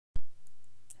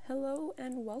Hello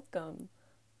and welcome.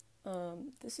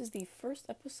 This is the first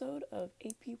episode of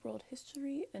AP World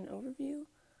History and Overview.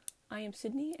 I am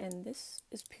Sydney and this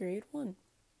is Period 1.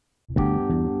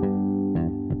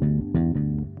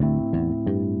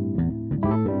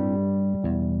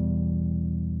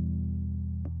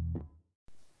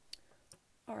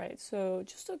 Alright, so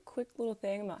just a quick little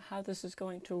thing about how this is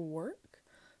going to work.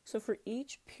 So for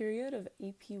each period of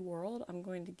AP World, I'm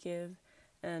going to give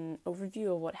an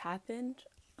overview of what happened.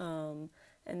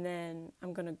 And then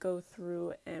I'm going to go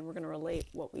through and we're going to relate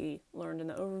what we learned in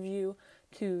the overview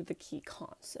to the key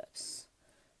concepts.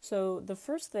 So the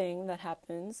first thing that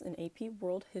happens in AP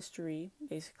World History,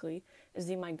 basically, is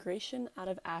the migration out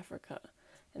of Africa.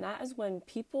 And that is when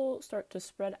people start to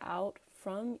spread out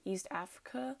from East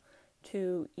Africa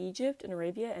to Egypt and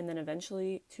Arabia, and then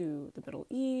eventually to the Middle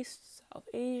East, South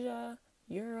Asia,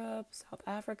 Europe, South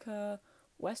Africa,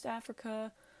 West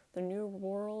Africa, the New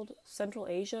World, Central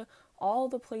Asia, all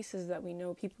the places that we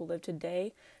know people live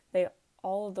today,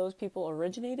 all of those people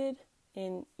originated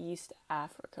in East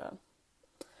Africa.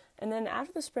 And then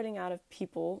after the spreading out of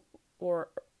people,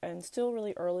 and still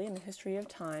really early in the history of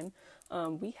time,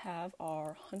 we have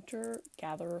our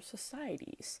hunter-gatherer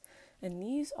societies. And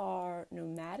these are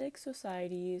nomadic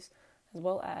societies as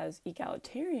well as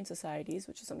egalitarian societies,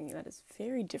 which is something that is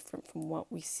very different from what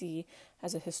we see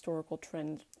as a historical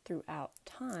trend throughout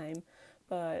time.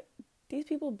 But these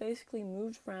people basically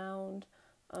moved around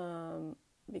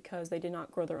because they did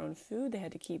not grow their own food. They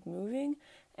had to keep moving,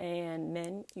 and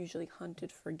men usually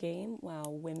hunted for game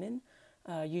while women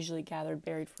usually gathered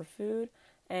berries for food,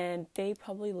 and they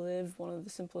probably lived one of the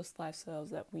simplest lifestyles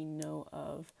that we know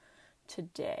of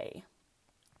today.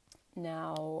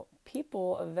 Now,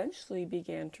 people eventually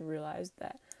began to realize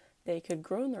that they could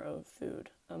grow their own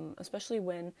food, especially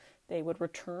when they would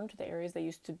return to the areas they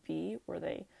used to be where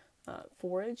they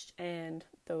foraged, and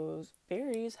those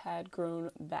berries had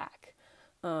grown back.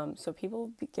 So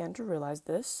people began to realize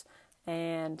this,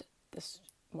 and this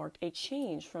marked a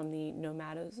change from the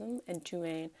nomadism into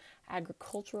an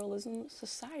agriculturalism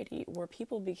society where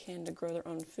people began to grow their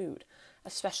own food,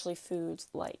 especially foods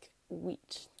like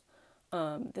wheat.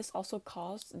 This also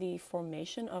caused the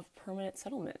formation of permanent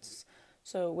settlements.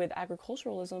 So with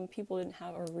agriculturalism, people didn't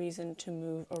have a reason to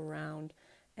move around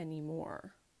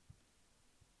anymore.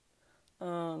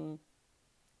 And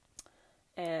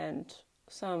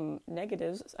some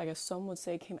negatives, I guess some would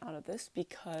say, came out of this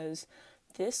because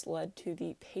this led to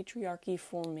the patriarchy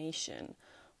formation,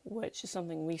 which is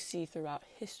something we see throughout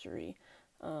history.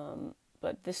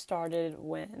 But this started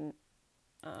when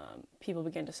people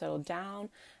began to settle down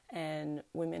and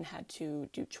women had to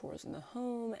do chores in the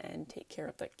home and take care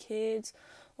of the kids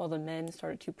while the men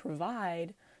started to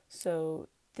provide. So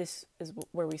this is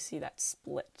where we see that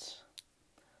split.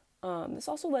 This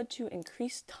also led to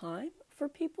increased time for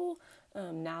people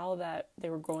now that they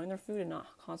were growing their food and not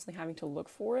constantly having to look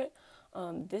for it.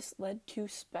 This led to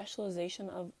specialization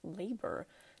of labor.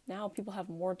 Now people have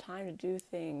more time to do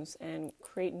things and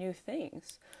create new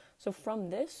things. So from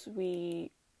this,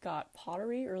 we got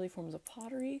pottery, early forms of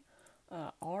pottery,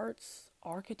 arts,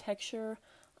 architecture.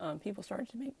 People started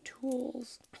to make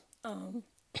tools,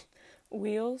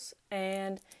 wheels,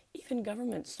 and even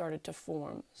governments started to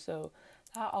form. So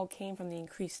that all came from the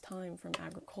increased time from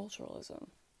agriculturalism.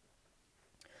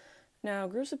 Now,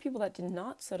 groups of people that did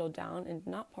not settle down and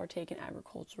did not partake in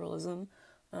agriculturalism,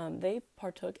 they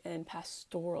partook in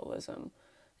pastoralism.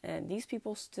 And these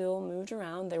people still moved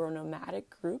around. They were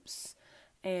nomadic groups,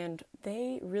 and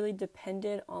they really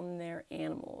depended on their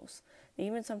animals. They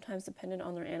even sometimes depended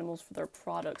on their animals for their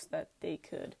products that they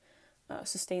could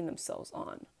sustain themselves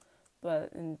on.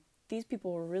 And these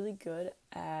people were really good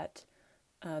at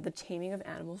the taming of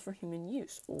animals for human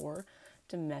use, or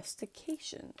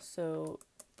domestication. So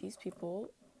these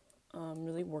people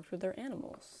really worked with their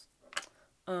animals.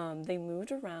 They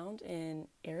moved around in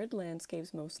arid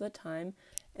landscapes most of the time,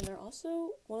 and they're also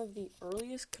one of the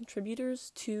earliest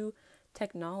contributors to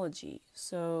technology.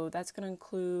 So that's going to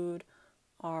include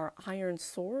our iron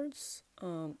swords,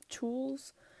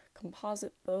 tools,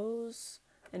 composite bows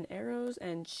and arrows,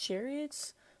 and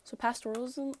chariots. So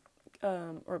pastoralism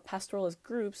or pastoralist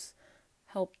groups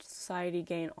helped society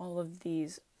gain all of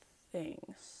these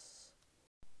things.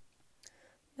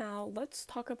 Now, let's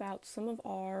talk about some of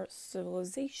our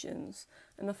civilizations.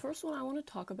 And the first one I want to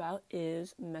talk about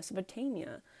is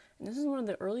Mesopotamia. And this is one of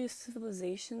the earliest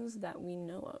civilizations that we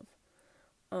know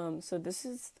of. So this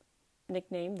is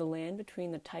nicknamed the land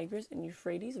between the Tigris and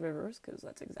Euphrates rivers, because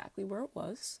that's exactly where it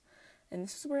was. And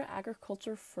this is where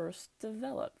agriculture first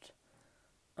developed.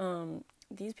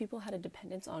 These people had a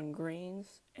dependence on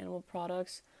grains, animal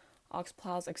products, ox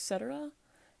plows, etc.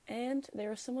 and they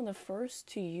were some of the first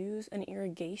to use an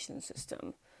irrigation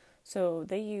system. So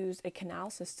they used a canal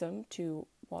system to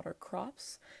water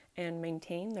crops and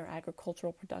maintain their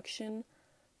agricultural production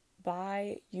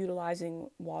by utilizing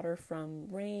water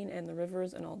from rain and the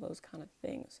rivers and all those kind of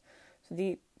things. So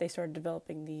they started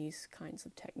developing these kinds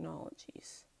of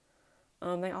technologies.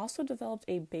 They also developed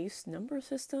a base number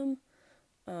system,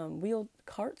 wheeled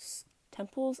carts,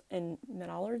 temples, and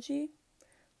metallurgy.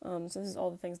 So this is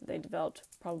all the things that they developed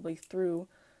probably through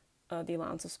the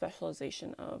allowance of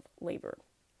specialization of labor.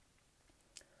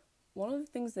 One of the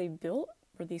things they built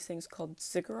were these things called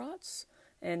ziggurats,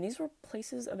 and these were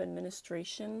places of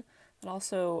administration that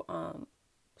also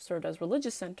served as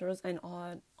religious centers and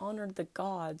honored the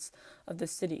gods of the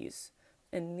cities.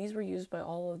 And these were used by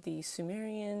all of the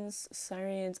Sumerians,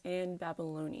 Syrians, and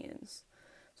Babylonians.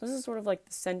 So this is sort of like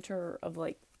the center of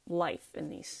like life in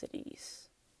these cities.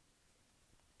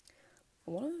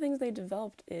 One of the things they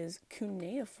developed is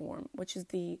cuneiform, which is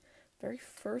the very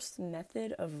first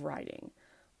method of writing.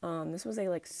 This was a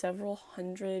like several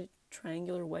hundred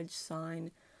triangular wedge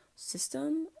sign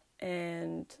system,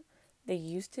 and they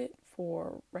used it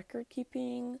for record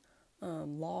keeping,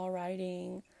 law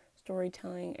writing,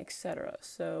 storytelling, etc.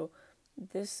 So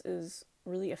this is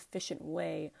a really efficient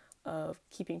way of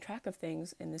keeping track of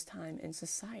things in this time in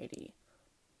society.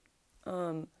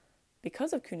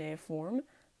 Because of cuneiform,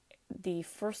 the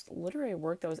first literary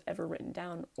work that was ever written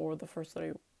down, or the first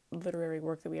literary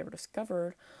work that we ever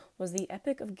discovered, was the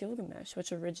Epic of Gilgamesh,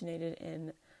 which originated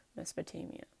in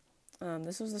Mesopotamia.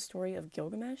 This was the story of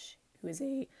Gilgamesh, who is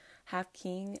a half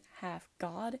king, half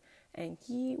god, and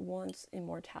he wants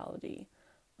immortality.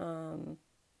 All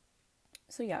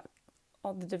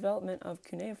the development of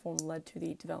cuneiform led to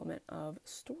the development of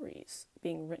stories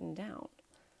being written down.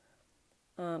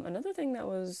 Another thing that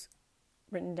was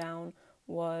written down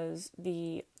was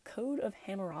the Code of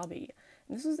Hammurabi.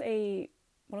 And this was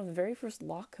one of the very first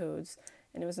law codes,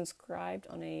 and it was inscribed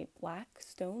on a black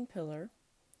stone pillar.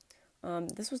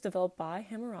 This was developed by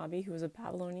Hammurabi, who was a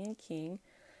Babylonian king,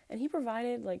 and he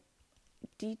provided like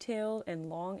detailed and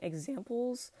long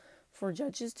examples for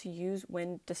judges to use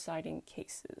when deciding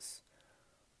cases.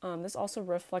 This also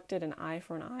reflected an eye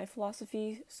for an eye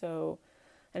philosophy. So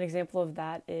an example of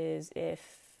that is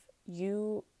if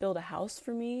you build a house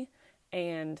for me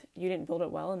and you didn't build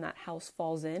it well and that house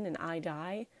falls in and I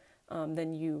die,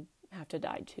 then you have to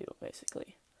die too,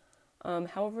 basically.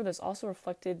 However, this also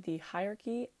reflected the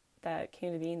hierarchy that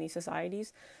came to be in these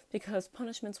societies, because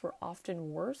punishments were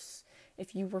often worse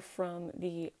if you were from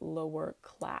the lower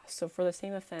class. So for the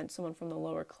same offense, someone from the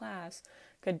lower class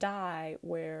could die,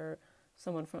 where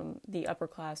someone from the upper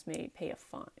class may pay a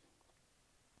fine.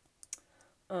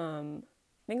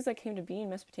 Things that came to be in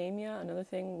Mesopotamia, another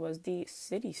thing was the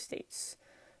city-states.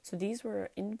 So these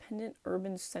were independent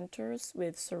urban centers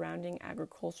with surrounding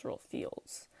agricultural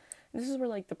fields. And this is where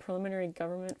like the preliminary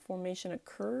government formation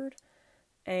occurred,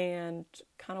 and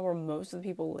kind of where most of the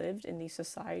people lived in these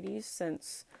societies,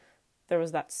 since there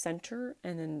was that center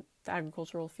and then the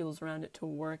agricultural fields around it to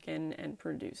work in and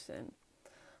produce in.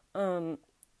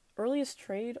 Earliest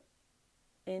trade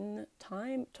in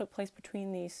time took place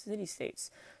between these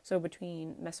city-states, so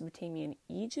between Mesopotamia and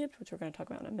Egypt, which we're going to talk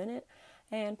about in a minute,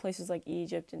 and places like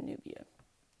Egypt and Nubia.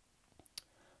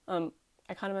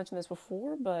 I kind of mentioned this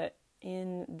before, but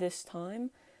in this time,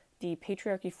 the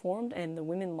patriarchy formed and the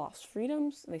women lost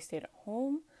freedoms. They stayed at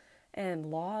home, and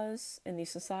laws in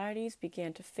these societies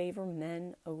began to favor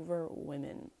men over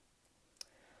women.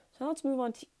 So now let's move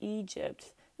on to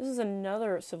Egypt. This is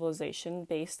another civilization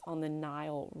based on the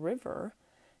Nile River,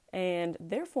 and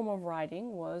their form of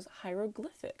writing was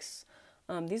hieroglyphics.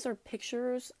 These are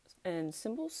pictures and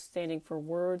symbols standing for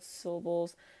words,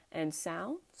 syllables, and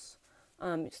sounds.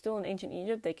 Still in ancient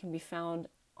Egypt, they can be found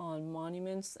on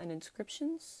monuments and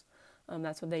inscriptions.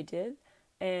 That's what they did.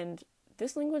 And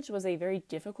this language was a very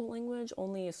difficult language.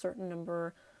 Only a certain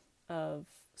number of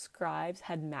scribes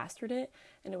had mastered it,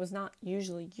 and it was not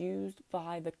usually used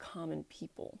by the common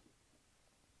people.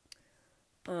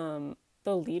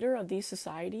 The leader of these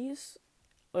societies,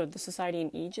 or the society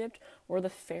in Egypt, were the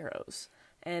pharaohs.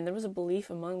 And there was a belief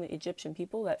among the Egyptian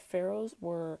people that pharaohs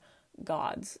were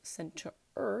gods sent to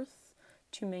earth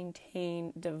to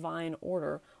maintain divine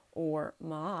order, or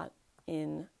ma'at,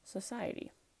 in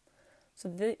society.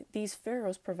 So these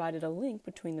pharaohs provided a link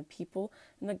between the people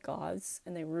and the gods,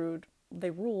 and they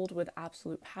ruled with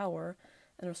absolute power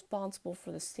and responsible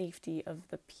for the safety of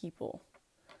the people.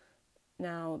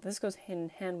 Now, this goes hand in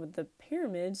hand with the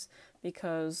pyramids,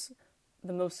 because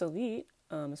the most elite,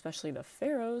 especially the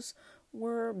pharaohs,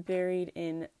 were buried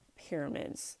in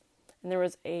pyramids. And there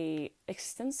was a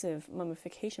extensive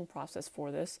mummification process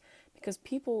for this because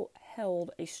people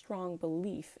held a strong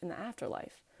belief in the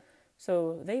afterlife.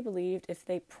 So they believed if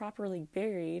they properly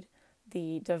buried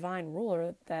the divine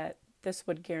ruler that this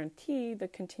would guarantee the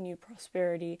continued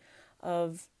prosperity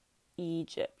of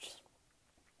Egypt.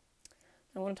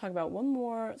 I want to talk about one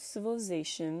more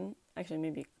civilization,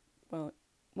 one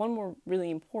more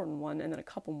really important one, and then a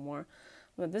couple more.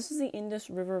 But this is the Indus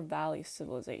River Valley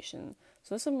civilization.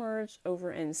 So this emerged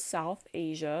over in South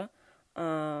Asia,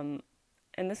 and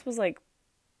this was like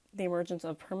the emergence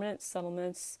of permanent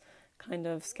settlements kind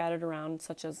of scattered around,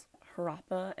 such as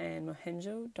Harappa and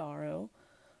Mohenjo-Daro.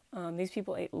 These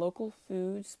people ate local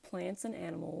foods, plants, and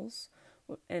animals,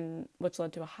 and which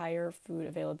led to a higher food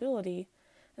availability.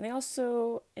 And they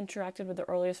also interacted with the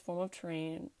earliest form of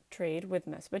trade with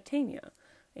Mesopotamia,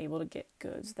 able to get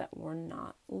goods that were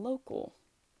not local.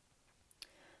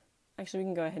 Actually, we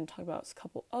can go ahead and talk about a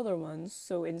couple other ones.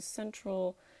 So in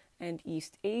Central and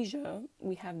East Asia,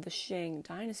 we have the Shang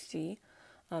dynasty.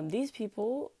 These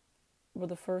people were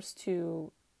the first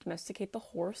to domesticate the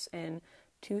horse in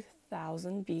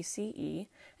 2000 BCE,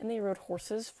 and they rode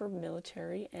horses for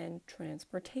military and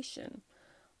transportation.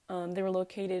 They were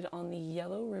located on the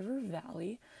Yellow River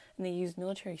Valley, and they used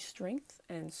military strength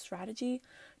and strategy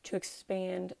to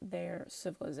expand their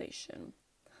civilization.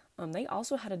 They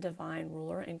also had a divine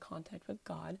ruler in contact with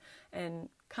God, and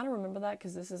kind of remember that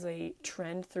because this is a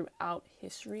trend throughout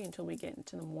history until we get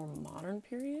into the more modern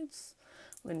periods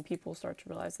when people start to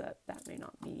realize that that may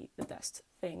not be the best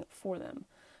thing for them.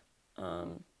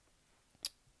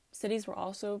 Cities were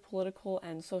also political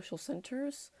and social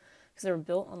centers because they were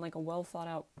built on like a well thought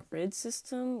out grid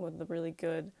system with a really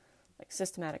good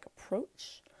systematic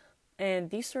approach.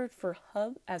 And these served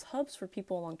as hubs for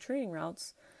people along trading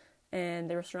routes, and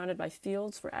they were surrounded by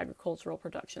fields for agricultural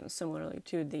production, similarly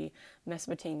to the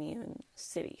Mesopotamian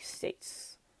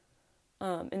city-states.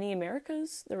 In the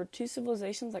Americas, there were two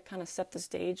civilizations that kind of set the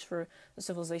stage for the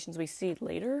civilizations we see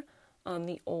later.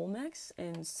 The Olmecs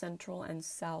in Central and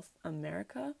South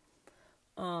America.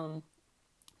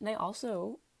 They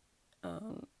also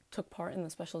took part in the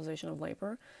specialization of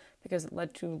labor because it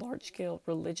led to large-scale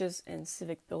religious and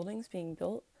civic buildings being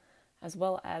built, as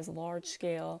well as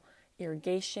large-scale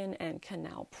irrigation and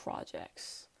canal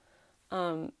projects.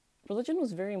 Religion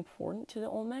was very important to the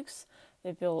Olmecs.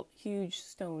 They built huge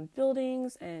stone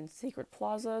buildings and sacred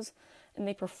plazas, and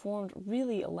they performed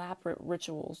really elaborate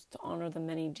rituals to honor the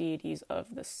many deities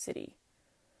of the city.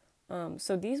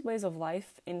 So these ways of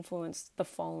life influenced the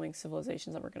following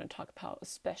civilizations that we're going to talk about,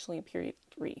 especially in period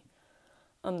 3.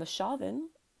 The Chauvin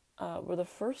were the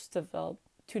first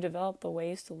to develop the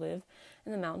ways to live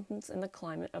in the mountains and the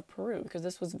climate of Peru, because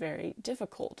this was very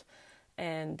difficult.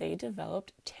 And they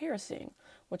developed terracing,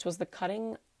 which was the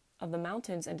cutting of the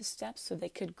mountains into steps so they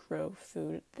could grow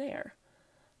food there.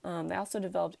 They also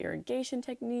developed irrigation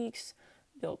techniques,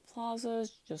 built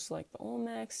plazas just like the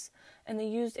Olmecs, and they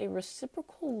used a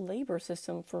reciprocal labor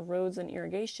system for roads and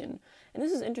irrigation. And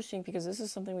this is interesting because this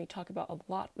is something we talk about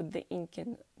a lot with the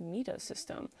Incan Mita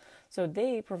system. So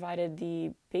they provided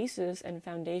the basis and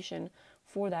foundation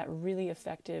for that really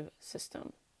effective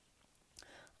system.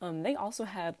 They also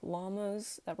had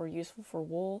llamas that were useful for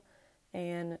wool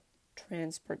and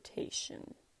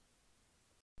transportation.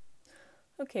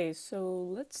 Okay, so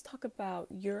let's talk about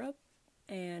Europe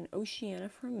and Oceania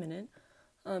for a minute.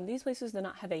 These places did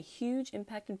not have a huge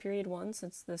impact in period 1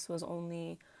 since this was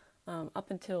only up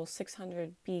until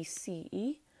 600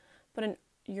 BCE. But in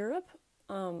Europe,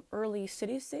 early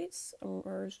city-states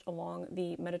emerged along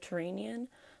the Mediterranean,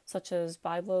 such as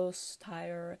Byblos,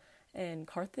 Tyre, and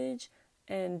Carthage.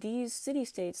 And these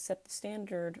city-states set the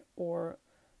standard for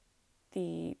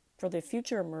the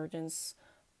future emergence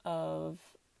of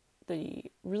the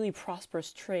really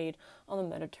prosperous trade on the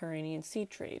Mediterranean sea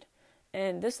trade.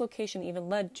 And this location even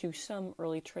led to some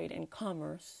early trade and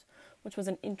commerce, which was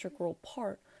an integral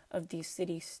part of these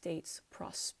city-states'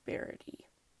 prosperity.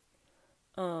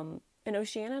 In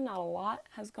Oceania, not a lot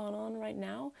has gone on right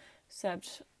now,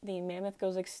 except the mammoth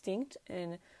goes extinct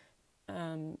in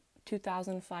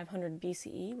 2500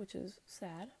 BCE, which is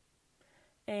sad.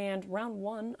 And round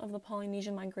 1 of the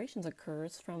Polynesian migrations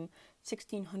occurs from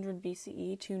 1600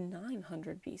 BCE to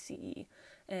 900 BCE.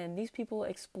 And these people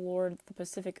explored the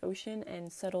Pacific Ocean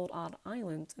and settled on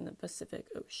islands in the Pacific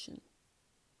Ocean.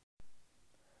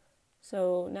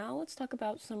 So now let's talk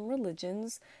about some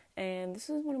religions. And this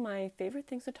is one of my favorite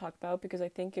things to talk about because I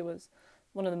think it was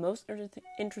one of the most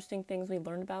interesting things we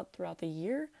learned about throughout the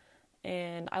year.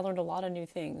 And I learned a lot of new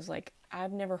things. Like,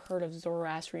 I've never heard of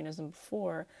Zoroastrianism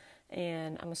before,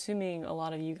 and I'm assuming a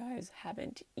lot of you guys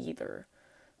haven't either.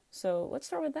 So let's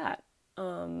start with that.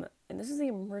 And this is the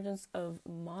emergence of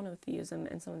monotheism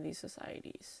in some of these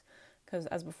societies. Because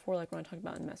as before, like when I talked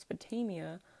about in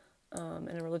Mesopotamia, and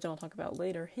a religion I'll talk about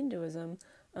later, Hinduism,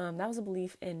 that was a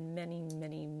belief in many,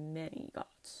 many, many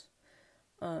gods.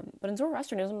 But in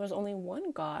Zoroastrianism, there's only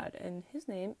one god, and his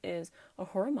name is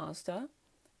Ahura Mazda,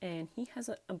 and he has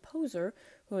an opposer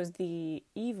who is the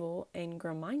evil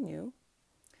Engramaynu.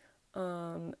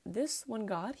 This one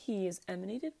god, he is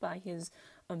emanated by his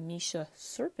Amisha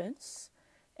serpents,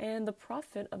 and the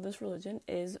prophet of this religion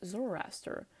is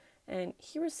Zoroaster, and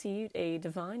he received a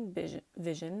divine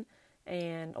vision,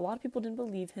 and a lot of people didn't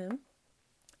believe him,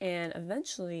 and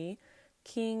eventually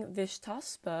King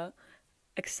Vishtaspa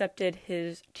accepted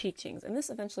his teachings, and this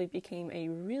eventually became a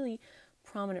really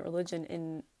prominent religion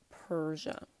in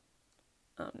Persia.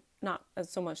 Not as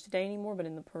so much today anymore, but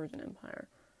in the Persian Empire.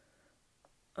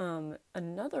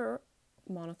 Another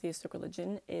monotheistic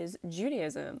religion is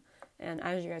Judaism, and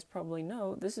as you guys probably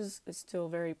know, this is still a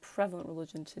very prevalent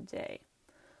religion today.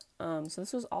 So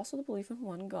this was also the belief in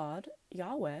one God,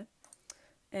 Yahweh,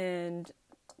 and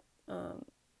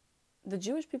the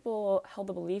Jewish people held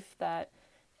the belief that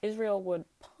Israel would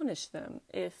punish them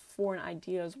if foreign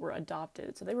ideas were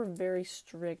adopted. So they were very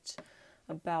strict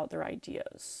about their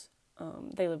ideas.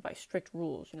 They lived by strict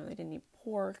rules. They didn't eat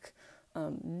pork,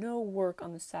 no work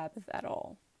on the Sabbath at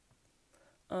all.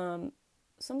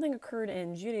 Something occurred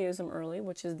in Judaism early,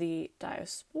 which is the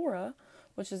diaspora,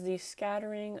 which is the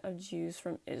scattering of Jews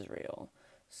from Israel.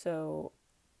 So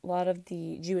a lot of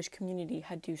the Jewish community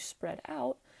had to spread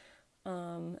out,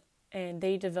 and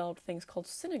they developed things called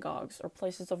synagogues, or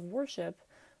places of worship,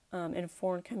 in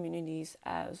foreign communities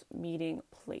as meeting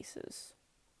places.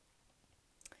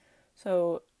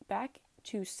 So back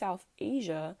to South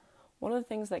Asia, one of the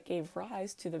things that gave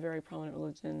rise to the very prominent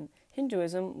religion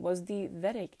Hinduism was the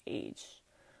Vedic age.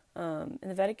 In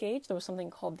the Vedic age, there was something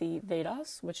called the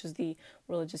Vedas, which is the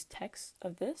religious text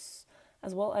of this,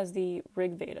 as well as the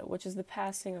Rig Veda, which is the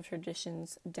passing of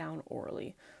traditions down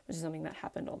orally, which is something that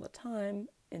happened all the time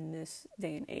in this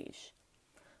day and age.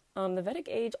 The Vedic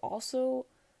age also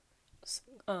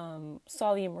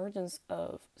saw the emergence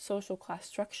of social class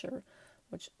structure,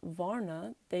 which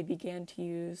Varna, they began to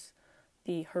use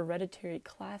the hereditary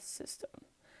class system.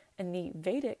 And the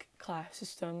Vedic class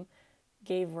system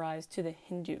gave rise to the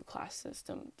Hindu class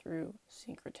system through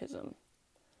syncretism.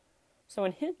 So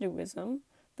in Hinduism,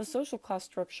 the social class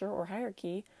structure or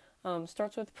hierarchy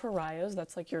starts with pariahs,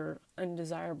 that's like your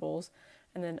undesirables,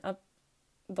 and then up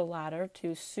the ladder to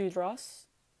Sudras,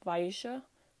 Vaishya,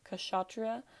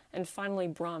 Kshatriya, and finally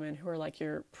Brahmin, who are like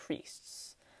your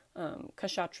priests.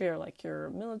 Kshatriya are like your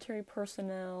military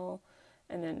personnel,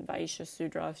 and then Vaishya,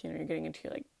 Sudras, you're getting into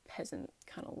your like peasant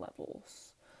kind of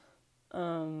levels.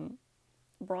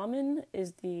 Brahmin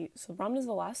is the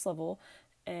last level,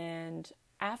 and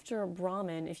after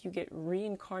Brahmin, if you get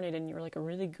reincarnated and you're like a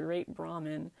really great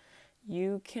Brahmin,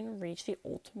 you can reach the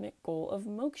ultimate goal of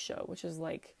moksha, which is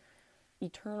like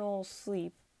eternal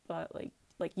sleep, but like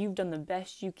you've done the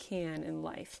best you can in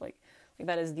life. Like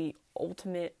that is the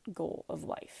ultimate goal of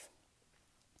life.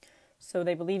 So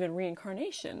they believe in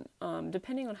reincarnation.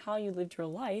 Depending on how you lived your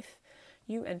life,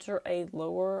 you enter a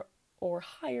lower or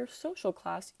higher social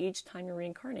class each time you're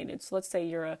reincarnated. So let's say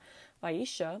you're a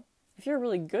Vaishya. If you're a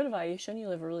really good Vaishya and you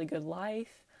live a really good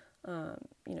life,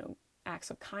 acts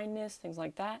of kindness, things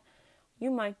like that, you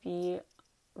might be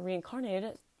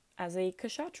reincarnated as a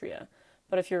Kshatriya.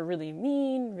 But if you're really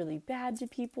mean, really bad to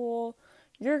people,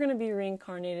 you're going to be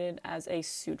reincarnated as a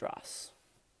Sudras.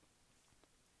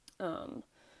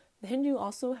 The Hindu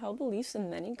also held beliefs in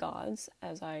many gods,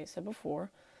 as I said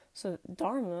before. So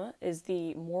Dharma is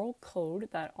the moral code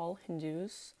that all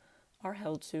Hindus are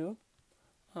held to.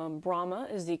 Brahma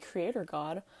is the creator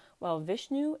god, while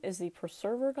Vishnu is the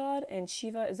preserver god, and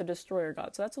Shiva is the destroyer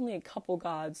god. So that's only a couple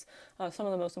gods, some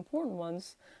of the most important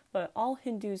ones, but all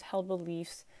Hindus held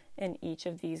beliefs in each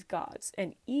of these gods,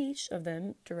 and each of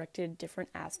them directed different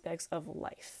aspects of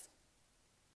life.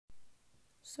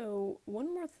 So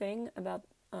one more thing about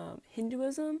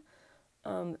Hinduism,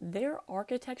 their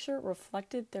architecture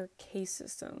reflected their caste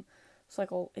system. So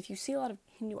like if you see a lot of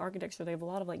Hindu architecture, they have a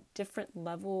lot of like different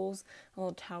levels. All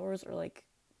the towers are like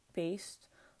based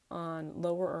on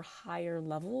lower or higher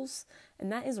levels,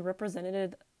 and that is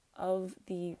representative of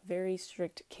the very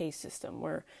strict caste system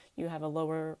where you have a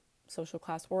lower social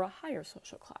class or a higher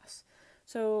social class.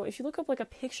 So if you look up like a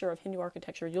picture of Hindu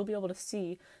architecture, you'll be able to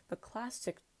see the class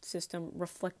system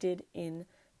reflected in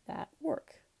that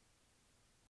work.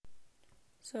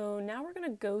 So now we're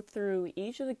going to go through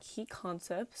each of the key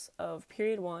concepts of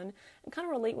period 1 and kind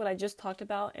of relate what I just talked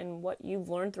about and what you've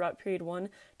learned throughout period 1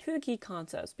 to the key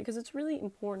concepts, because it's really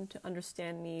important to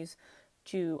understand these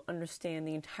to understand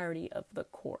the entirety of the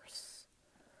course.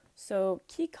 So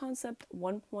key concept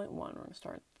 1.1, we're going to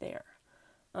start there.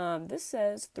 This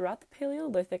says, throughout the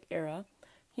Paleolithic era,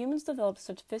 humans developed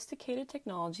sophisticated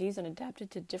technologies and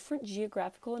adapted to different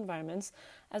geographical environments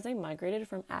as they migrated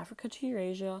from Africa to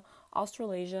Eurasia,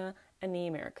 Australasia, and the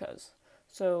Americas.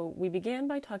 So we began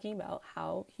by talking about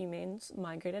how humans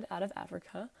migrated out of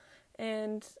Africa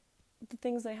and the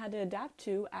things they had to adapt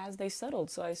to as they settled.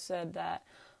 So I said that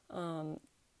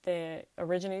they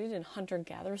originated in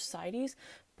hunter-gatherer societies,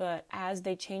 but as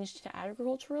they changed to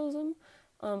agriculturalism,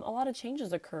 a lot of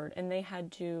changes occurred, and they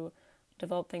had to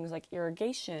develop things like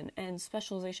irrigation and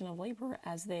specialization of labor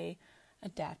as they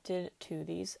adapted to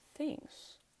these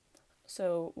things.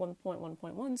 So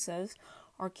 1.1.1 says,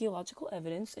 archaeological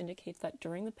evidence indicates that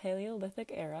during the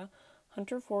Paleolithic era,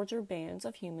 hunter-forager bands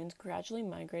of humans gradually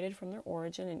migrated from their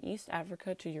origin in East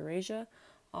Africa to Eurasia,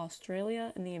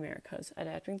 Australia, and the Americas,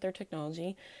 adapting their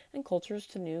technology and cultures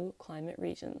to new climate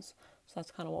regions. So that's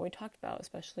kind of what we talked about,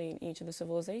 especially in each of the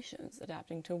civilizations,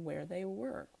 adapting to where they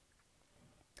were.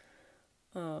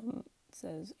 It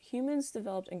says, humans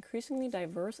developed increasingly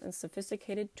diverse and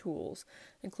sophisticated tools,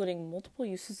 including multiple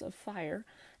uses of fire,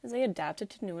 as they adapted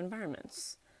to new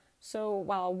environments. So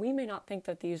while we may not think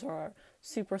that these are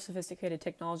super sophisticated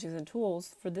technologies and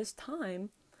tools, for this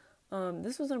time,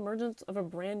 this was an emergence of a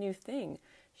brand new thing.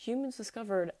 Humans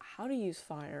discovered how to use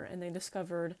fire, and they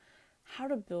discovered how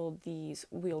to build these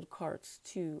wheeled carts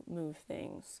to move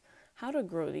things, how to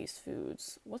grow these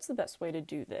foods, what's the best way to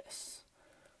do this.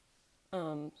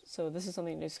 So this is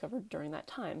something discovered during that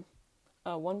time.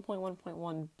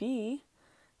 1.1.1b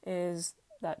is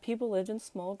that people lived in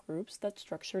small groups that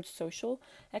structured social,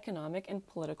 economic, and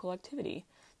political activity.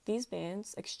 These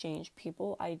bands exchanged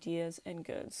people, ideas, and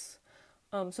goods.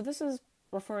 So this is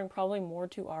referring probably more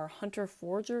to our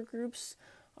hunter-forager groups,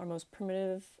 our most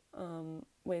primitive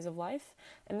ways of life.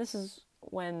 And this is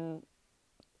when,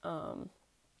 so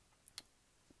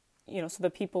the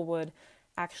people would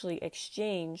actually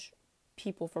exchange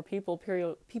people for people.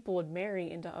 People would marry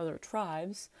into other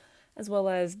tribes, as well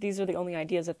as these are the only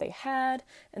ideas that they had,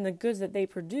 and the goods that they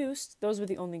produced, those were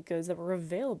the only goods that were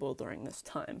available during this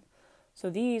time.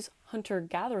 So these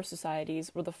hunter-gatherer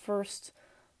societies were the first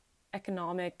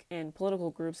economic and political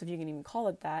groups, if you can even call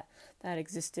it that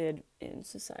existed in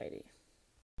society.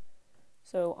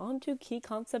 So on to key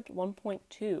concept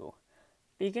 1.2.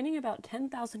 Beginning about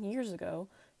 10,000 years ago,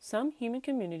 some human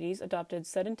communities adopted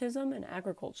sedentism and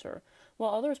agriculture,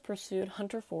 while others pursued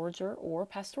hunter-forager or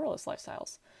pastoralist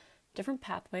lifestyles. Different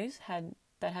pathways had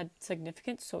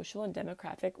significant social and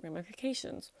demographic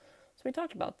ramifications. So we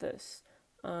talked about this.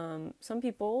 Some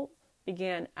people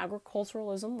began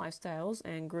agriculturalism lifestyles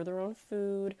and grew their own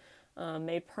food,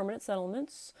 made permanent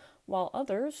settlements, while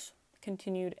others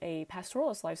continued a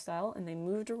pastoralist lifestyle, and they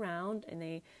moved around and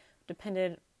they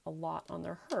depended a lot on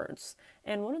their herds.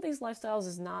 And one of these lifestyles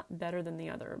is not better than the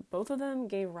other. Both of them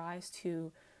gave rise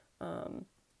to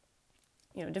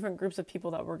different groups of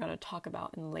people that we're going to talk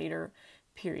about in later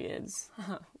periods.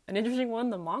 An interesting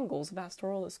one, the Mongols, a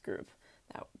pastoralist group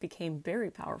that became very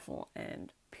powerful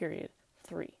in period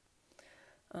 3.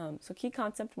 So key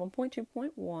concept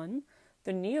 1.2.1,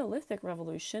 the Neolithic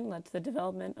Revolution led to the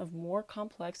development of more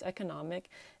complex economic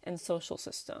and social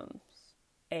systems.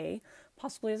 A,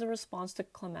 possibly as a response to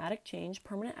climatic change,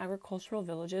 permanent agricultural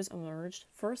villages emerged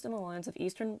first in the lands of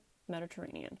eastern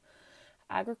Mediterranean.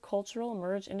 Agricultural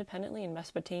emerged independently in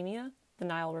Mesopotamia, the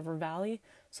Nile River Valley,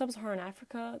 Sub-Saharan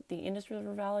Africa, the Indus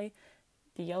River Valley,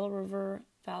 the Yellow River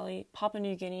Valley, Papua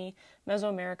New Guinea,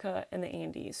 Mesoamerica, and the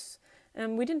Andes.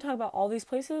 And we didn't talk about all these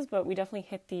places, but we definitely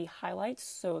hit the highlights.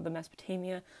 So the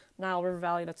Mesopotamia, Nile River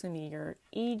Valley, that's going to be your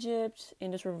Egypt,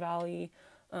 Indus River Valley,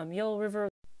 Yellow River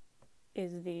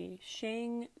is the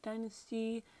Shang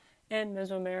dynasty, and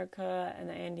Mesoamerica and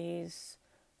the Andes,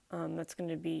 that's going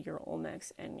to be your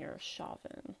Olmecs and your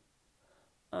Chauvin.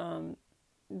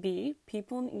 B,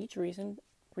 people in each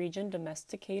region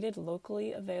domesticated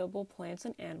locally available plants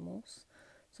and animals.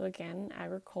 So again,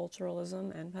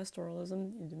 agriculturalism and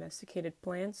pastoralism, you domesticated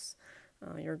plants,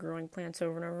 you're growing plants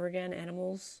over and over again.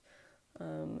 Animals,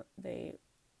 they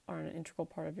are an integral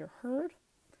part of your herd.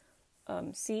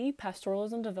 C,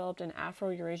 pastoralism developed in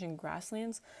Afro-Eurasian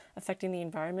grasslands, affecting the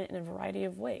environment in a variety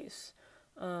of ways.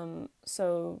 This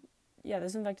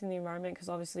is affecting the environment because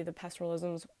obviously the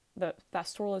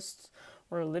pastoralists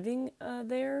were living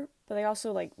there, but they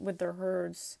also, with their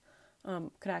herds,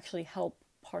 could actually help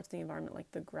parts of the environment,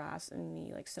 like the grass and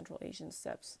the like Central Asian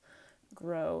steppes,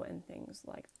 grow and things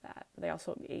like that. But they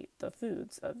also ate the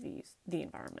foods of the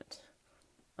environment.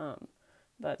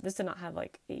 But this did not have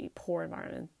like a poor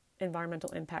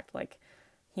environmental impact like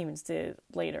humans did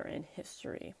later in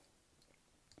history.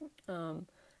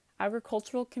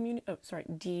 Agricultural communities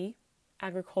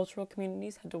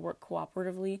had to work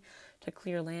cooperatively to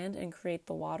clear land and create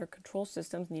the water control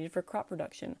systems needed for crop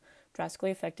production,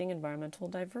 drastically affecting environmental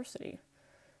diversity.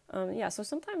 So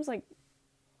sometimes like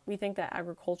we think that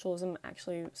agriculturalism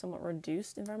actually somewhat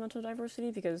reduced environmental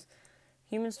diversity because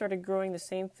humans started growing the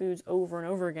same foods over and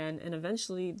over again, and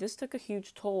eventually this took a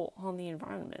huge toll on the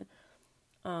environment.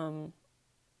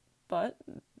 But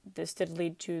this did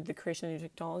lead to the creation of new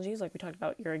technologies, like we talked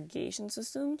about irrigation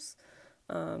systems.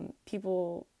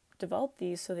 People developed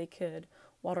these so they could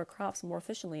water crops more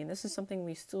efficiently, and this is something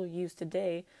we still use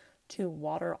today to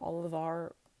water all of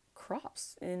our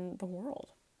crops in the world.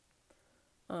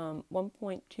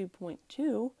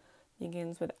 1.2.2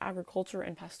 begins with agriculture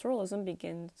and pastoralism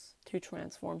begins to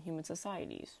transform human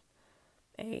societies.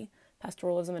 A.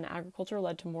 Pastoralism and agriculture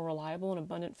led to more reliable and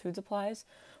abundant food supplies,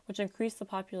 which increased the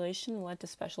population and led to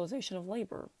specialization of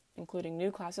labor, including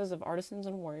new classes of artisans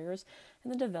and warriors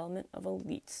and the development of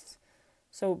elites.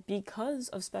 So because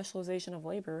of specialization of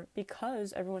labor,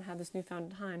 because everyone had this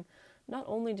newfound time, not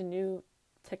only did new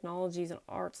technologies and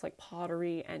arts like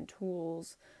pottery and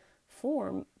tools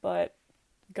form, but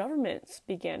governments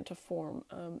began to form,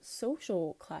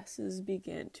 social classes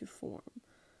began to form.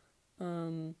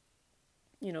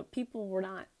 People were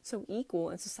not so equal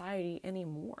in society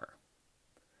anymore.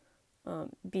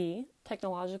 B,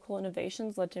 technological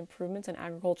innovations led to improvements in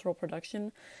agricultural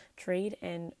production, trade,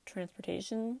 and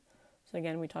transportation. So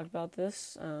again, we talked about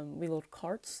this. Wheeled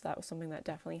carts, that was something that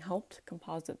definitely helped.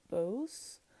 Composite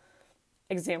bows.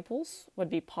 Examples would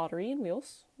be pottery and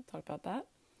wheels. We'll talk about that.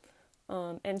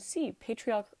 And C,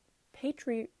 patriarchal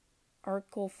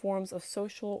forms of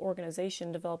social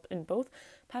organization developed in both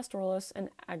pastoralist and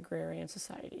agrarian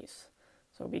societies.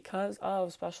 So because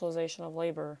of specialization of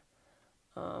labor,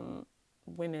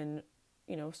 women,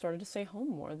 started to stay home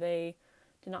more. They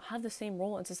did not have the same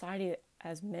role in society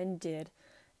as men did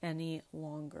any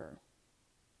longer.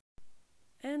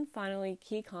 And finally,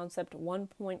 key concept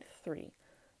 1.3.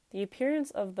 The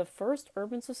appearance of the first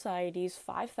urban societies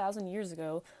 5,000 years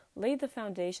ago laid the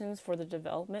foundations for the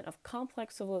development of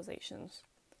complex civilizations.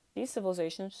 These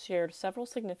civilizations shared several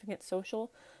significant social,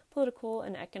 political,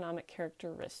 and economic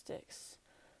characteristics.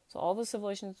 So all the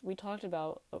civilizations we talked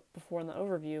about before in the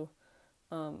overview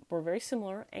were very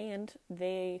similar, and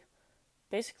they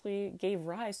basically gave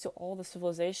rise to all the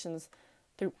civilizations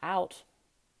throughout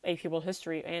AP world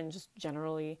history and just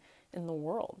generally in the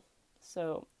world.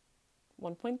 So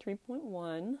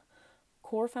 1.3.1,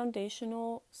 core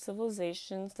foundational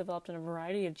civilizations developed in a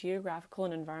variety of geographical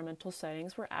and environmental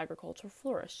settings where agriculture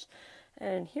flourished.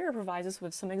 And here it provides us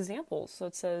with some examples. So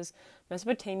it says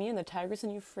Mesopotamia and the Tigris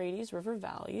and Euphrates River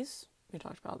valleys. We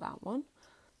talked about that one.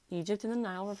 Egypt and the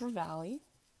Nile River Valley.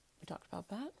 We talked about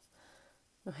that.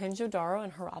 Mohenjo-Daro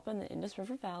and Harappa in the Indus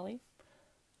River Valley.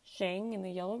 Shang in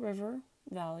the Yellow River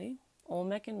Valley.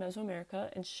 Olmec in Mesoamerica,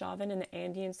 and Chauvin in the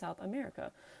Andean South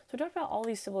America. So we talked about all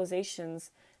these civilizations,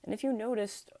 and if you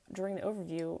noticed during the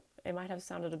overview, it might have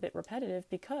sounded a bit repetitive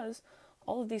because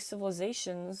all of these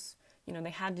civilizations, they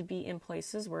had to be in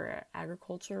places where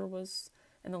agriculture was,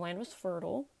 and the land was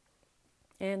fertile,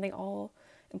 and they all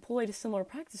employed similar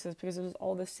practices because it was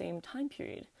all the same time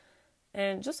period.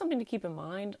 And just something to keep in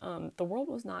mind, the world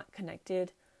was not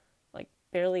connected,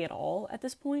 barely at all at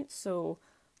this point, so,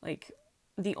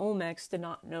 the Olmecs did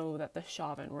not know that the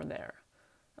Chauvin were there,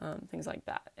 things like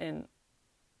that. And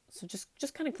so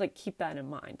just kind of keep that in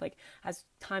mind. As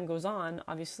time goes on,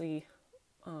 obviously,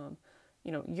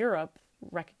 Europe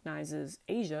recognizes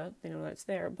Asia, they know that it's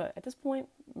there, but at this point,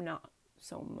 not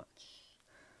so much.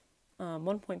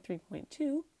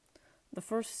 1.3.2, the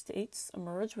first states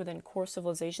emerged within core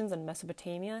civilizations in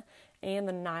Mesopotamia and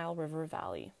the Nile River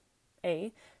Valley.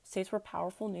 A. States were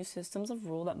powerful new systems of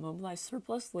rule that mobilized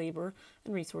surplus labor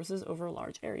and resources over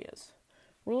large areas.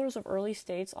 Rulers of early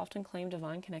states often claimed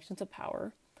divine connections to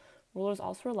power. Rulers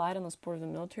also relied on the support of the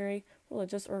military,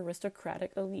 religious, or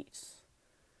aristocratic elites.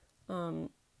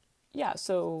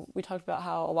 So we talked about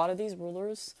how a lot of these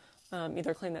rulers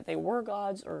either claimed that they were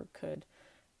gods or could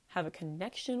have a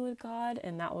connection with God,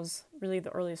 and that was really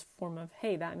the earliest form of,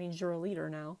 hey, that means you're a leader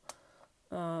now.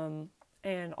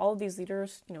 And all of these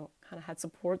leaders, kind of had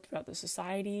support throughout the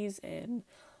societies and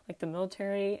the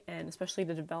military, and especially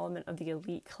the development of the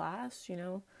elite class,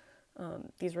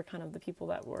 These were kind of the people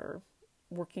that were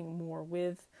working more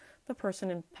with the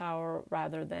person in power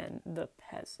rather than the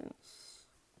peasants.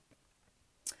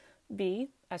 B,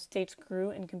 as states grew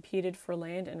and competed for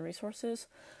land and resources,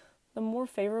 the more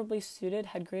favorably suited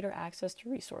had greater access to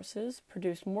resources,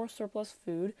 produced more surplus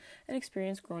food, and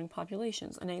experienced growing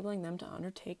populations, enabling them to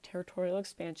undertake territorial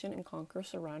expansion and conquer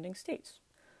surrounding states.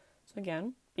 So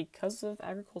again, because of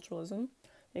agriculturalism,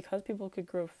 because people could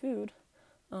grow food,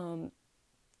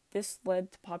 this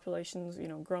led to populations,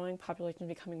 growing populations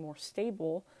becoming more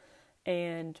stable,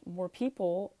 and more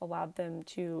people allowed them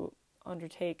to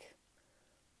undertake,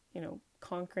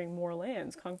 conquering more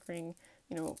lands,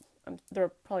 there are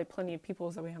probably plenty of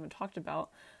peoples that we haven't talked about,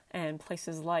 and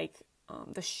places like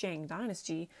the Shang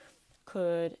Dynasty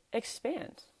could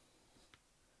expand.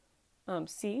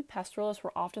 C, pastoralists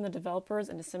were often the developers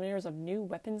and disseminators of new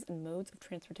weapons and modes of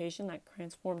transportation that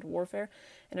transformed warfare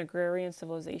in agrarian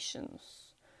civilizations.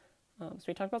 So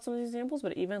we talked about some of these examples,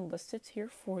 but it even lists it here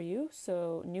for you.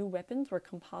 So new weapons were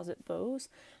composite bows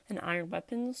and iron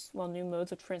weapons, while new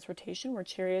modes of transportation were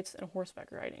chariots and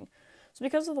horseback riding. So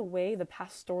because of the way the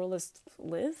pastoralists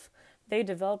live, they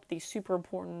developed these super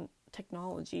important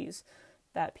technologies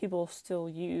that people still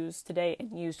use today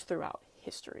and use throughout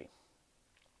history.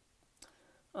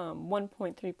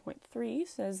 1.3.3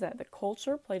 says that the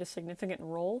culture played a significant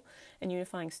role in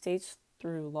unifying states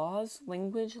through laws,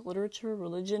 language, literature,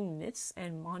 religion, myths,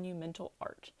 and monumental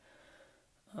art.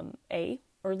 A,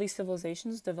 early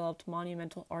civilizations developed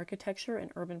monumental architecture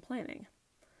and urban planning.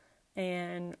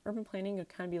 And urban planning would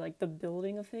kind of be like the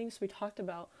building of things. So we talked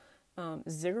about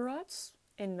ziggurats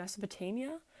in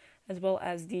Mesopotamia, as well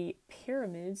as the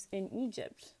pyramids in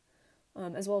Egypt,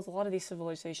 as well as a lot of these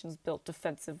civilizations built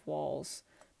defensive walls,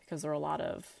 because there are a lot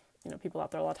of people out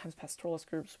there. A lot of times pastoralist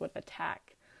groups would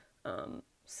attack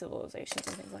civilizations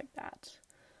and things like that.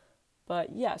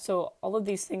 But yeah, so all of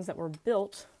these things that were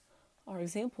built are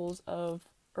examples of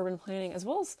urban planning, as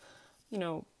well as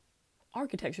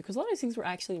architecture, because a lot of these things were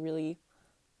actually really,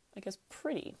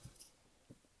 pretty.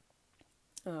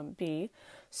 B,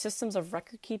 systems of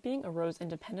record keeping arose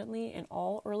independently in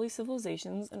all early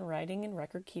civilizations, and writing and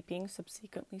record keeping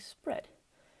subsequently spread.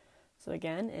 So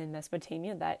again, in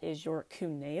Mesopotamia, that is your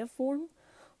cuneiform,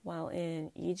 while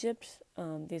in Egypt,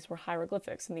 these were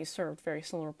hieroglyphics, and these served very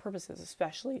similar purposes,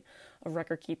 especially of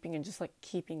record keeping and just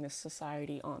keeping this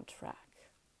society on track.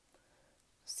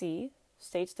 C,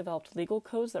 states developed legal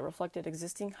codes that reflected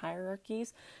existing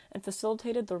hierarchies and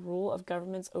facilitated the rule of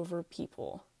governments over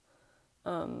people.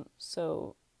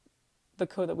 So the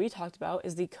code that we talked about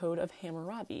is the Code of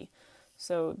Hammurabi.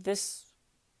 So this,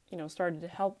 started to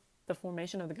help the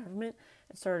formation of the government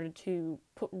and started to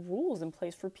put rules in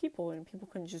place for people, and people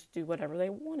couldn't just do whatever they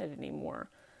wanted anymore.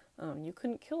 You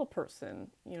couldn't kill a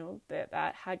person,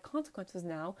 that had consequences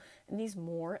now in these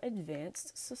more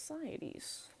advanced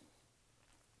societies.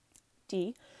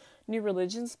 D, new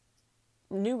religious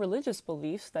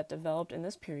beliefs that developed in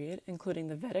this period, including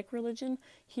the Vedic religion,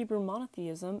 Hebrew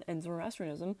monotheism, and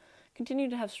Zoroastrianism, continued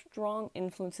to have strong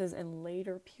influences in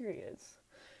later periods.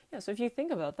 Yeah, so if you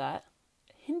think about that,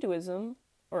 Hinduism,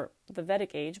 or the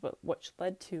Vedic age, but which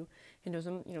led to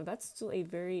Hinduism, that's still a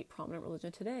very prominent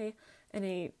religion today, and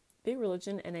a big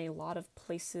religion in a lot of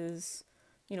places,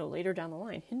 later down the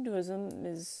line. Hinduism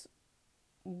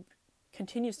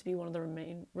continues to be one of the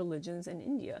main religions in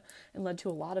India, and led to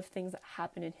a lot of things that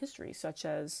happen in history, such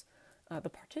as the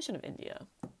partition of India.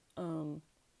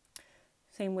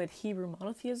 Same with Hebrew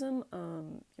monotheism.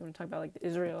 You want to talk about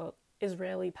the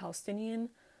Israeli-Palestinian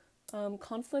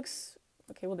conflicts.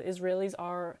 Okay, well, the Israelis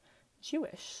are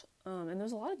Jewish, and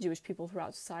there's a lot of Jewish people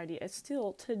throughout society, and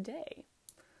still today.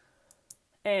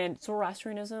 And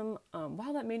Zoroastrianism,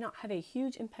 while that may not have a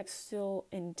huge impact still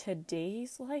in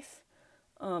today's life,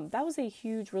 that was a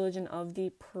huge religion of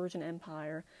the Persian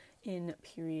Empire in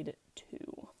period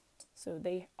 2. So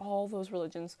all those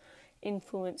religions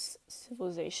influence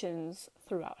civilizations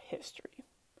throughout history.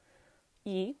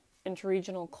 E,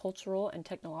 interregional cultural and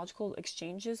technological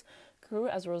exchanges grew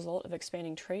as a result of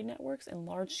expanding trade networks and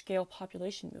large-scale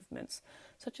population movements,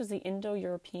 such as the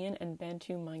Indo-European and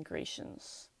Bantu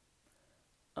migrations.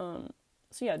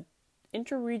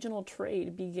 Interregional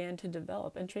trade began to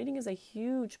develop, and trading is a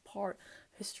huge part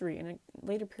of history. And in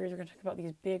later periods, we're going to talk about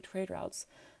these big trade routes.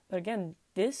 But again,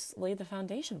 this laid the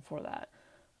foundation for that.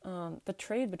 The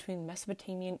trade between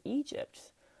Mesopotamia and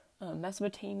Egypt,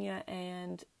 Mesopotamia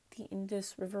and the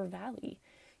Indus River Valley,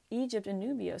 Egypt and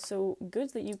Nubia. So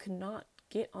goods that you could not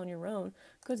get on your own,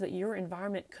 goods that your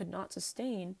environment could not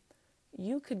sustain,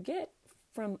 you could get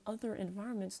from other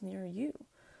environments near you.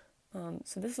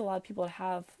 So this allowed people to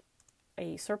have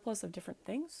a surplus of different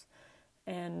things,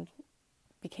 and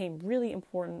became really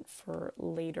important for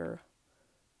later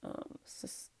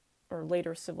or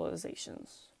later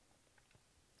civilizations.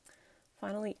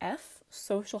 Finally, F,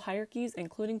 social hierarchies,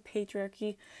 including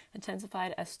patriarchy,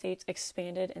 intensified as states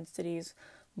expanded and cities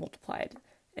multiplied.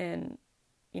 And,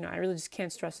 I really just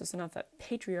can't stress this enough, that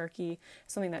patriarchy is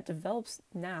something that develops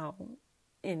now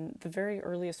in the very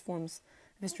earliest forms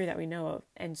of history that we know of,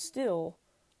 and still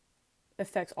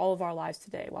affects all of our lives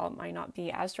today. While it might not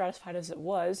be as stratified as it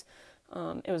was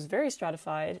very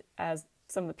stratified as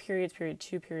some of the periods, period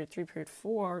 2, period 3, period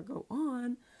 4 go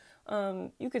on.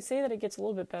 You could say that it gets a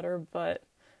little bit better, but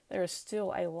there is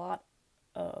still a lot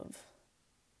of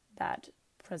that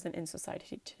present in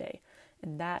society today.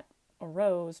 And that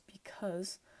arose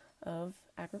because of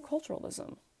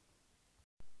agriculturalism.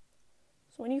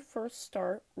 So when you first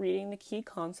start reading the key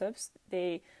concepts,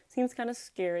 they seem kind of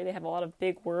scary. They have a lot of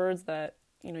big words that,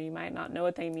 you might not know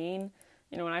what they mean.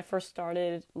 When I first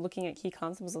started looking at key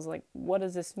concepts, I was like, what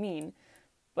does this mean?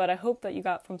 But I hope that you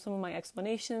got from some of my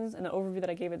explanations and the overview that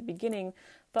I gave at the beginning,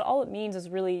 that all it means is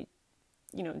really,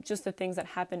 just the things that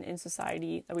happen in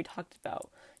society that we talked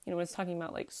about. When it's talking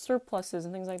about like surpluses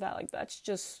and things like that's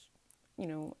just,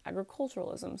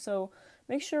 agriculturalism. So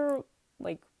make sure,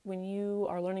 like, when you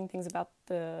are learning things about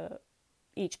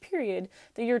each period,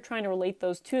 that you're trying to relate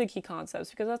those to the key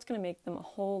concepts, because that's going to make them a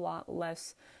whole lot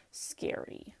less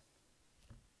scary.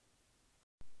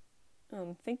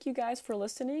 Thank you guys for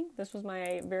listening. This was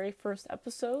my very first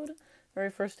episode,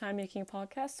 very first time making a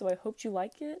podcast, so I hoped you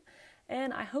like it,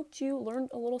 and I hoped you learned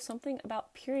a little something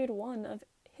about period 1 of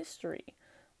history.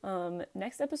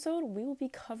 Next episode, we will be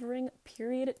covering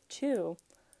period 2.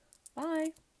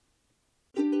 Bye!